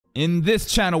In this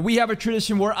channel, we have a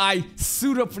tradition where I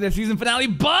suit up for the season finale,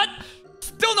 but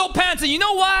still no pants. And you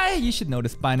know why? You should know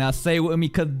this by now. Say it with me,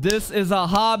 because this is a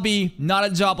hobby, not a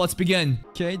job. Let's begin.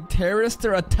 Okay, terrorists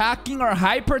are attacking our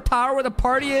hyper tower where the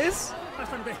party is.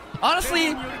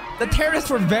 Honestly, the terrorists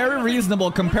were very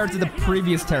reasonable compared to the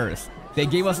previous terrorists. They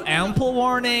gave us ample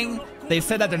warning. They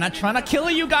said that they're not trying to kill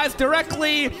you guys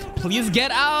directly. Please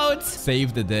get out.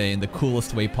 Save the day in the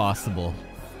coolest way possible.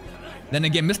 Then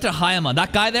again, Mr. Hayama,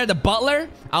 that guy there, the butler,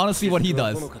 I want to see what he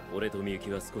does.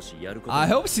 I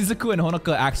hope Shizuku and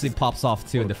Honoka actually pops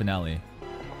off too in the finale.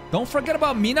 Don't forget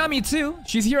about Minami too.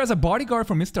 She's here as a bodyguard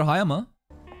for Mr. Hayama.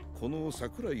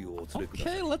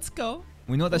 Okay, let's go.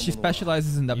 We know that she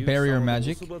specializes in the barrier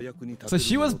magic. So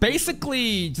she was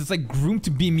basically just like groomed to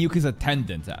be Miyuki's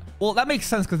attendant. Well, that makes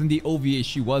sense because in the OVA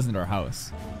she was in her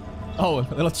house. Oh,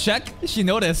 a little check. She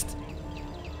noticed.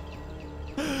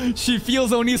 She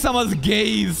feels Onisama's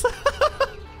gaze.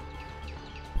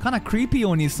 Kinda creepy,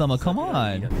 Onisama. Come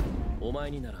on.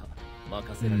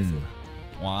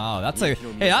 Wow, that's like,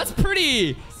 hey, that's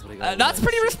pretty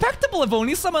respectable if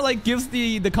Onisama like gives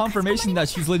the confirmation that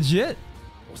she's legit.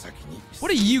 What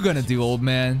are you gonna do, old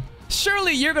man?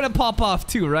 Surely you're gonna pop off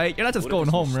too, right? You're not just going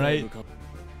home, right?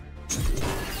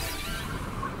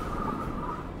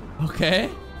 Okay.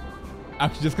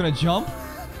 Actually just gonna jump.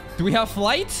 Do we have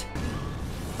flight?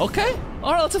 Okay.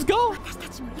 Alright, let's just go.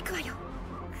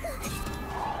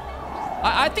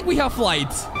 I think we have flight.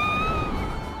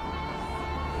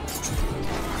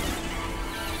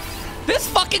 This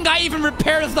fucking guy even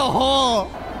repairs the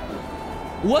hull.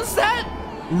 Was that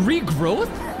regrowth?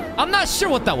 I'm not sure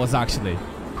what that was actually.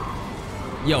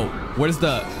 Yo, where's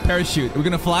the parachute? Are we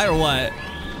gonna fly or what?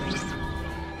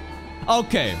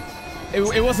 Okay.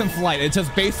 It wasn't flight. It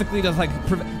just basically just like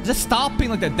just stopping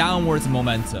like the downwards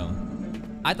momentum.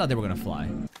 I thought they were gonna fly.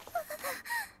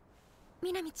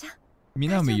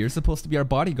 Minami, you're supposed to be our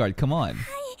bodyguard. Come on.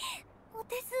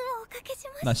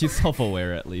 Nah, she's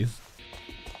self-aware at least.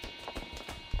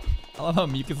 I love how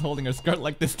Miyuki's holding her skirt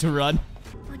like this to run.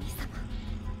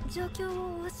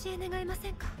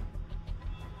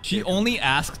 She only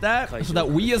asked that so that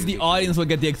we as the audience will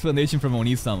get the explanation from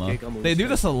Onisama. They do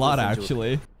this a lot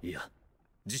actually.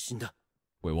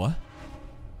 Wait, what?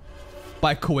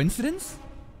 By coincidence?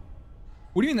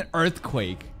 What do you mean an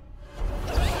earthquake?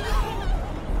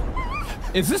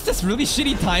 Is this just really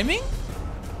shitty timing?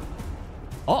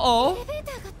 Uh-oh.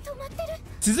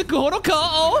 Shizuku Honoka,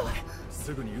 uh-oh.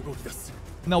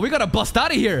 No, we gotta bust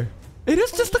out of here. It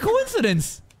is just a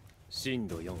coincidence.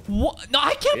 What? No,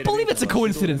 I can't believe it's a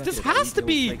coincidence. This has to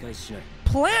be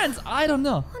planned. I don't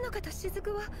know.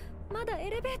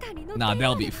 Nah,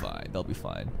 they'll be fine. They'll be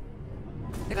fine.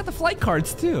 They got the flight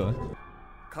cards too.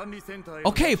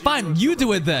 Okay, fine. You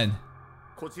do it then.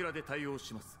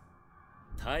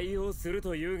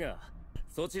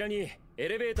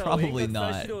 Probably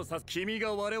not.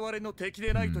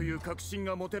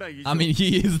 I mean,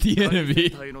 he is the enemy.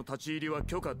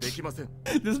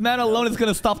 This man alone is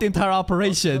gonna stop the entire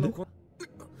operation.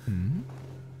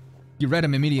 You read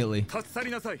him immediately.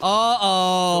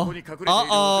 Uh-oh.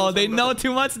 Uh-oh. They know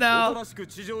too much now. I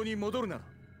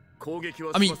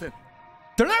mean,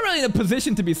 they're not really in a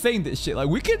position to be saying this shit. Like,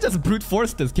 we could just brute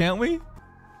force this, can't we?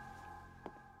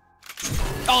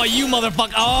 Oh, you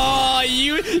motherfucker. Oh,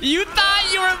 you thought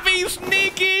you were being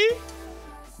sneaky?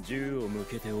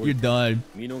 You're done.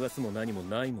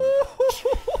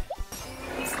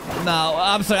 No,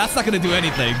 I'm sorry. That's not going to do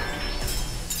anything.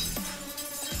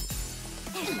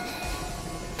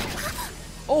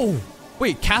 Oh,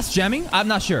 wait. Cast jamming? I'm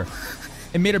not sure.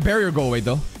 It made her barrier go away,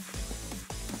 though.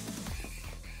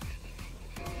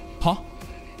 Huh?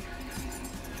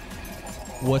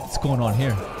 What's going on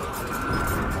here?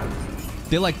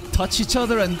 They like touch each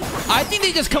other and I think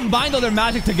they just combined all their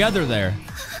magic together there.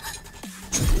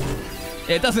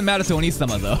 It doesn't matter to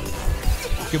Onisama though.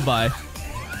 Goodbye.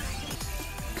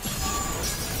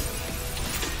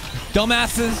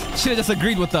 Dumbasses should have just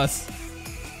agreed with us.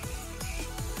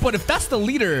 But if that's the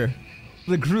leader of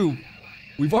the group,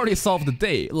 we've already solved the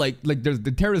day. Like there's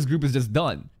the terrorist group is just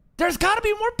done. There's gotta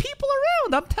be more people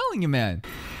around. I'm telling you, man.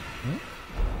 Huh?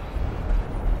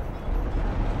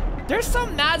 There's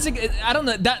some magic. I don't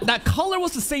know. That color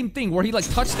was the same thing where he like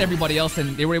touched everybody else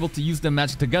and they were able to use their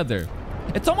magic together.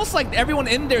 It's almost like everyone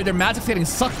in there, their magic's getting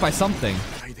sucked by something.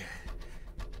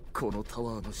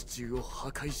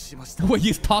 Wait,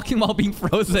 he's talking while being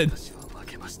frozen.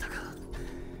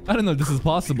 I don't know if this is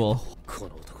possible.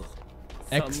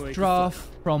 Extra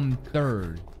from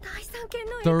third.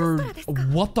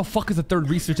 What the fuck is the third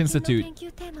research institute?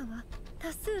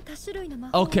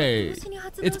 Okay,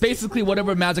 it's basically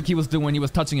whatever magic he was doing when he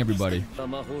was touching everybody.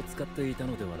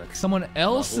 Someone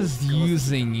else is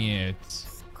using it.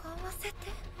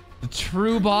 The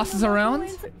true boss is around?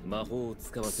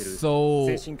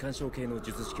 So...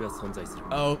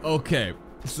 Oh, okay.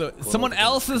 So, someone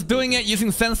else is doing it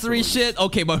using sensory shit?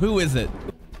 Okay, but who is it?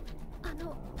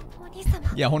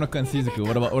 Yeah, Honoka and Shizuku.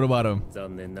 What about him?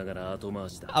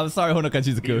 I'm sorry, Honoka and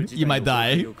Shizuku. You might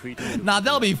die. Nah,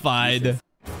 they'll be fine.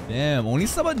 Damn,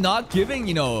 Onisama not giving,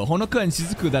 you know, Honoka and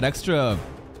Shizuku that extra...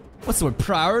 What's the word?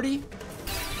 Priority?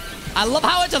 I love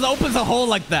how it just opens a hole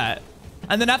like that.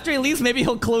 And then after he leaves, maybe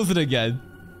he'll close it again.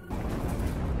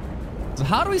 So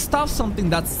how do we stop something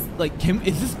that's like him?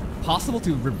 Is this possible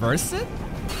to reverse it?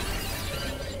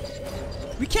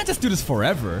 We can't just do this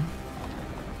forever.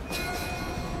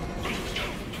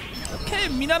 Okay,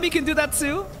 Minami can do that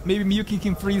too. Maybe Miyuki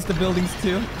can freeze the buildings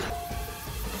too.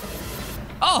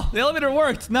 Oh, the elevator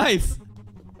worked. Nice.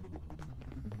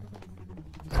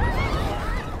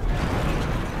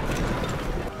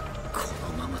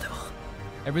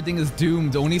 Everything is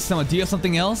doomed. Onisama, do you have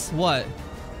something else? What?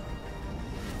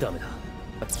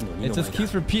 It just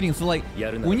keeps repeating. So like,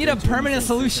 we need a permanent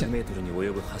solution. Okay,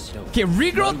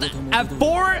 regrowth at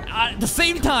 4 at the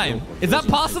same time. Is that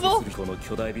possible?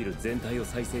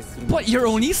 But you're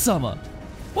Onisama.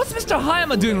 What's Mr.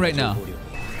 Hayama doing right now?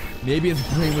 Maybe his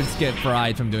brain would just get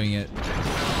fried from doing it.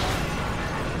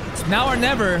 It's now or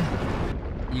never.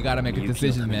 You gotta make a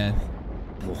decision, man.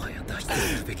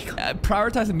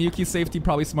 Prioritizing Miyuki's safety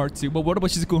probably smart too, but what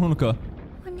about Shizuku and Honoka?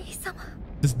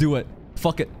 Just do it.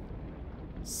 Fuck it.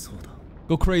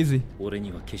 Go crazy.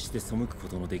 Shizuku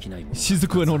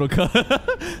and Honoka.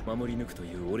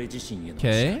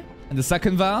 Okay. And the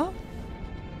second vow?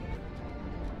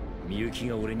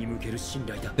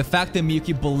 The fact that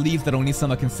Miyuki believes that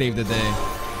Onisama can save the day.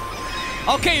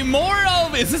 Okay, more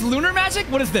of... Is this lunar magic?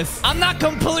 What is this? I'm not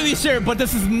completely sure, but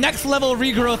this is next level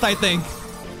regrowth, I think.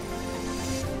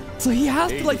 So he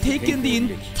has to like take in the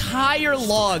entire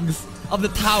logs of the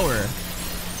tower.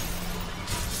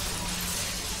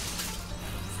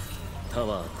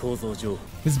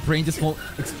 His brain just won't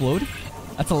explode?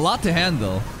 That's a lot to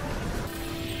handle.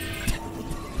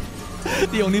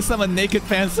 The Onisama naked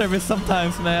fan service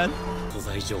sometimes, man.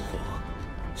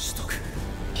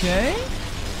 Okay.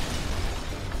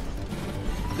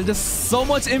 There's just so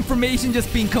much information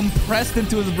just being compressed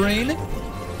into his brain.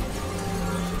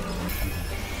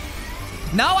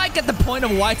 Now I get the point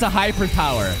of why it's a hyper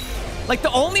tower. Like,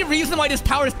 the only reason why this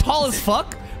tower is tall as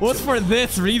fuck was for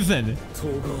this reason.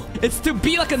 It's to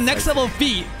be like a next level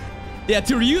feat. Yeah,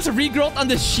 to use regrowth on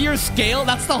the sheer scale,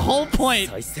 that's the whole point.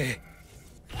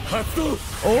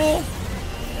 Oh.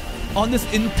 On this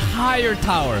entire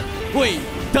tower. Wait,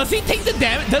 does he take the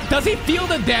damage? Does he feel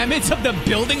the damage of the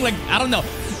building? Like, I don't know.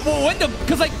 Well, when the...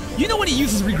 Because, like, you know when he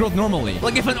uses regrowth normally?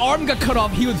 Like, if an arm got cut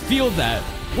off, he would feel that.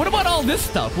 What about all this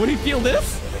stuff? Would he feel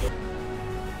this?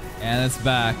 And it's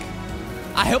back.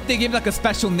 I hope they give like a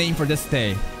special name for this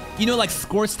day. You know, like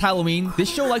Scorched Halloween? This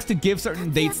show likes to give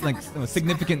certain dates like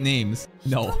significant names.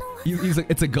 No, he's like,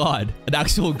 it's a god. An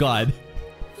actual god.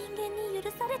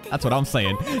 That's what I'm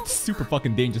saying. It's super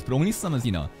fucking dangerous, but Onisama's,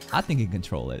 you know, I think he can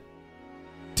control it.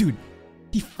 Dude,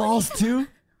 he falls too?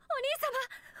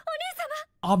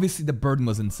 Obviously, the burden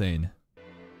was insane.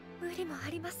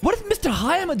 What if Mr.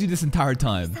 Hayama do this entire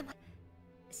time?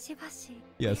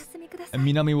 Yes. And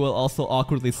Minami will also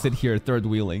awkwardly sit here third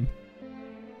wheeling.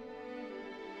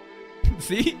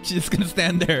 See? She's just gonna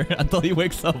stand there until he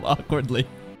wakes up awkwardly.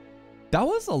 That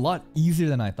was a lot easier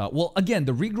than I thought. Well, again,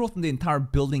 the regrowth in the entire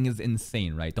building is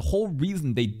insane, right? The whole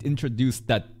reason they introduced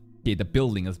that the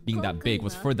building as being that big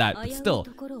was for that, but still.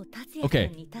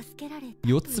 Okay.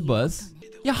 Yotsuba's.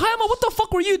 Yeah, Hayama, what the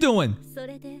fuck were you doing?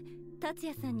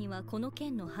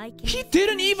 He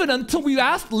didn't even until we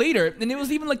asked later, and it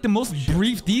was even like the most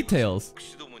brief details.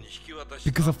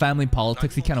 Because of family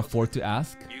politics, he can't afford to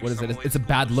ask. What is it? It's a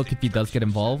bad look if he does get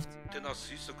involved.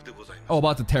 Oh,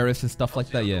 about the terrorists and stuff like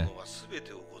that, yeah.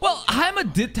 Well,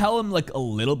 Hayama did tell him like a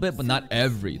little bit, but not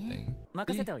everything.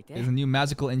 There's a new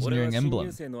magical engineering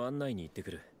emblem.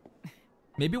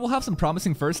 Maybe we'll have some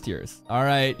promising first years.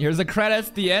 Alright, here's the credits,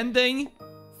 the ending.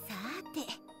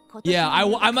 Yeah,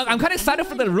 I'm kind of excited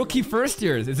for the rookie first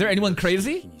years. Is there anyone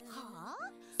crazy?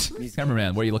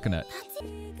 Cameraman, what are you looking at?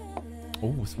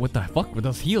 Oh, what the fuck with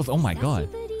those heels? Oh my god.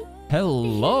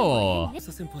 Hello.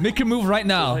 Make your move right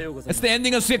now. It's the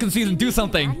ending of second season. Do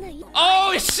something.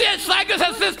 Oh shit! Saigo's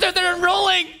has sister. They're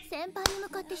enrolling.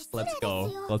 Let's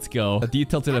go. Let's go. The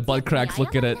detail to the butt cracks.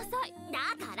 Look at it.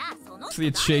 See,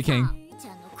 it's shaking.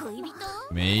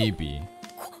 Maybe.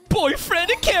 Boyfriend,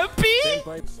 it can't be.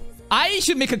 I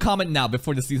should make a comment now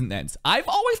before the season ends. I've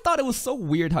always thought it was so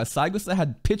weird how Saigusa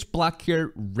had pitch black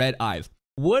hair, red eyes.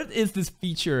 What is this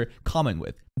feature common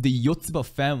with? The Yotsuba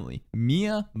family,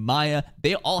 Mia, Maya,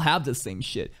 they all have the same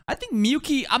shit. I think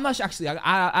Miyuki, I'm not sure, actually,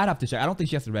 I'd have to check. I don't think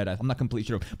she has the red eyes. I'm not completely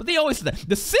sure. But they always say that.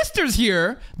 The sisters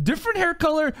here, different hair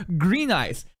color, green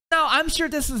eyes. Now, I'm sure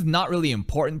this is not really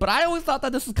important, but I always thought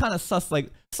that this is kind of sus.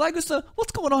 Like, Saigusa,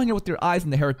 what's going on here with your eyes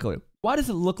and the hair color? Why does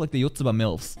it look like the Yotsuba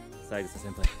MILFs?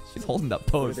 She's holding that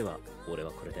pose.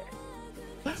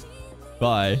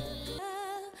 Bye.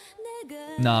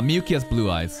 Nah, Miyuki has blue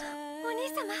eyes.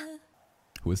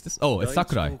 Who is this? Oh, it's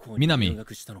Sakurai. Minami.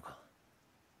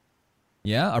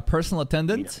 Yeah, our personal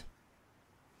attendant.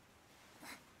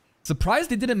 Surprised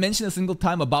they didn't mention a single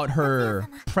time about her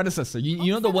predecessor.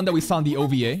 You know the one that we saw in the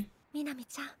OVA?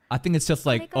 I think it's just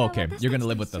like, oh, okay, you're gonna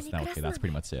live with us now. Okay, that's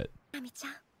pretty much it.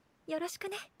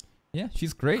 Yeah,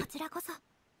 she's great.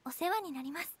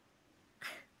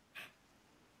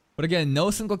 But again, no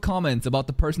single comments about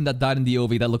the person that died in the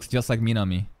OVA that looks just like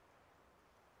Minami.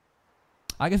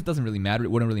 I guess it doesn't really matter. It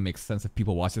wouldn't really make sense if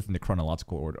people watch this in the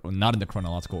chronological order, or not in the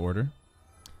chronological order.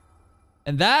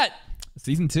 And that,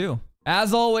 season 2.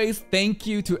 As always, thank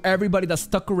you to everybody that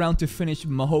stuck around to finish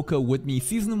Mahouka with me.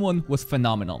 Season 1 was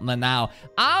phenomenal. Now,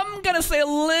 I'm gonna say a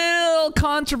little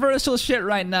controversial shit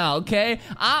right now, okay?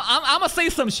 I'm gonna say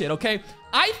some shit, okay?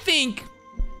 I think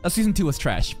season 2 was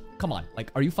trash. Come on, like,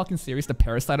 are you fucking serious? The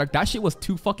Parasite arc, that shit was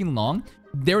too fucking long.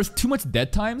 There was too much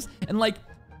dead times, and like,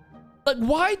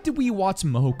 why did we watch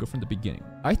Mahouka from the beginning?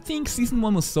 I think season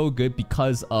 1 was so good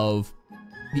because of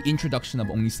the introduction of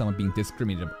Onisama being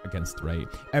discriminated against, right?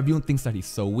 Everyone thinks that he's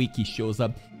so weak. He shows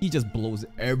up, he just blows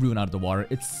everyone out of the water.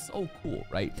 It's so cool,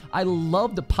 right? I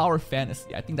love the power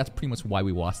fantasy. I think that's pretty much why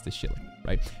we watched this shit,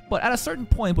 right? But at a certain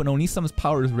point, when Onisama's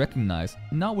power is recognized,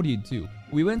 now what do?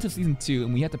 We went to season 2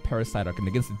 and we had the Parasite arc and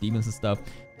against the demons and stuff.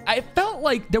 I felt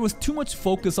like there was too much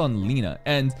focus on Lena,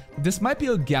 and this might be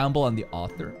a gamble on the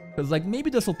author, because like maybe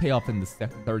this will pay off in the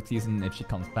third season if she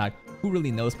comes back. Who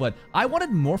really knows? But I wanted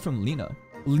more from Lena.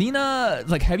 Lena,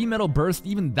 like Heavy Metal Burst,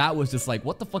 even that was just like,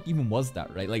 what the fuck even was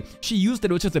that, right? Like, she used it,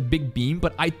 it was just a big beam,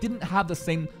 but I didn't have the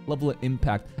same level of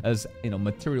impact as, you know,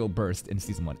 Material Burst in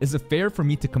season 1. Is it fair for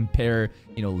me to compare,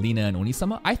 you know, Lena and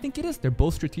Onisama? I think it is. They're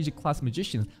both strategic class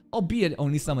magicians, albeit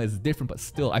Onisama is different, but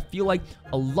still, I feel like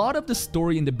a lot of the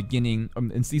story in the beginning,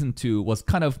 in season 2, was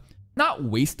kind of not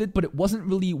wasted, but it wasn't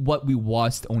really what we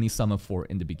watched Onisama for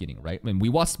in the beginning, right? I mean, we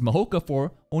watched Mahouka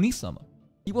for Onisama.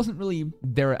 He wasn't really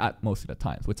there at most of the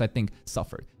times, which I think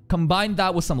suffered. Combine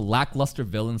that with some lackluster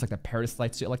villains like the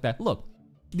Parasite shit like that. Look,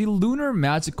 the Lunar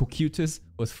Magic Cocytus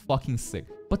was fucking sick,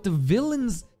 but the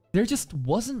villains, there just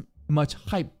wasn't much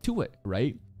hype to it,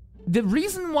 right? The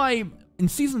reason why in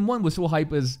season 1 was so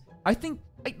hype is, I think,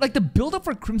 like the build-up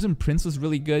for Crimson Prince was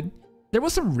really good. There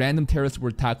was some random terrorists we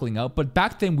were tackling out, but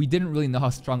back then we didn't really know how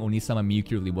strong Onisama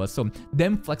Miyuki really was, so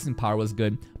them flexing power was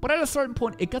good. But at a certain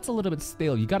point, it gets a little bit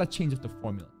stale. You gotta change up the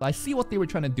formula. I see what they were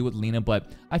trying to do with Lena,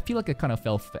 but I feel like it kind of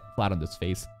fell flat on its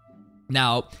face.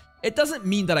 Now, it doesn't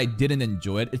mean that I didn't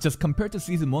enjoy it. It's just compared to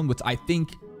season 1, which I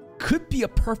think could be a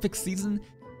perfect season,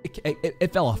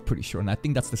 it fell off pretty short, and I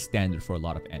think that's the standard for a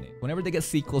lot of anime. Whenever they get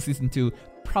sequels, season 2,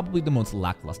 probably the most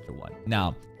lackluster one.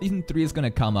 Now, season 3 is gonna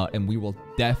come out, and we will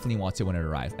definitely watch it when it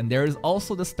arrives. And there is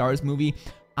also the Stars movie.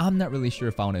 I'm not really sure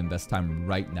if I want to invest time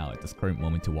right now at this current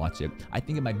moment to watch it. I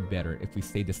think it might be better if we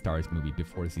say the Stars movie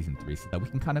before season 3 so that we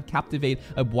can kind of captivate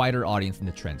a wider audience in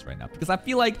the trends right now. Because I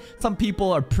feel like some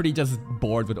people are pretty just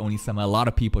bored with Onisama. A lot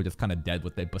of people are just kind of dead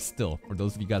with it. But still, for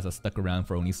those of you guys that stuck around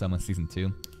for Onisama season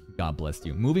 2, God bless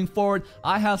you. Moving forward,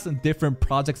 I have some different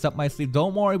projects up my sleeve.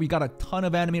 Don't worry, we got a ton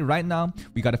of anime right now.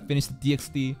 We got to finish the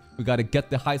DxD. We got to get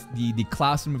the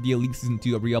Classroom of the Elite season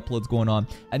 2 re-uploads going on.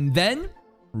 And then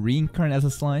reincarnate as a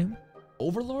slime?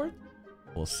 Overlord?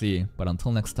 We'll see. But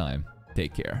until next time,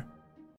 take care.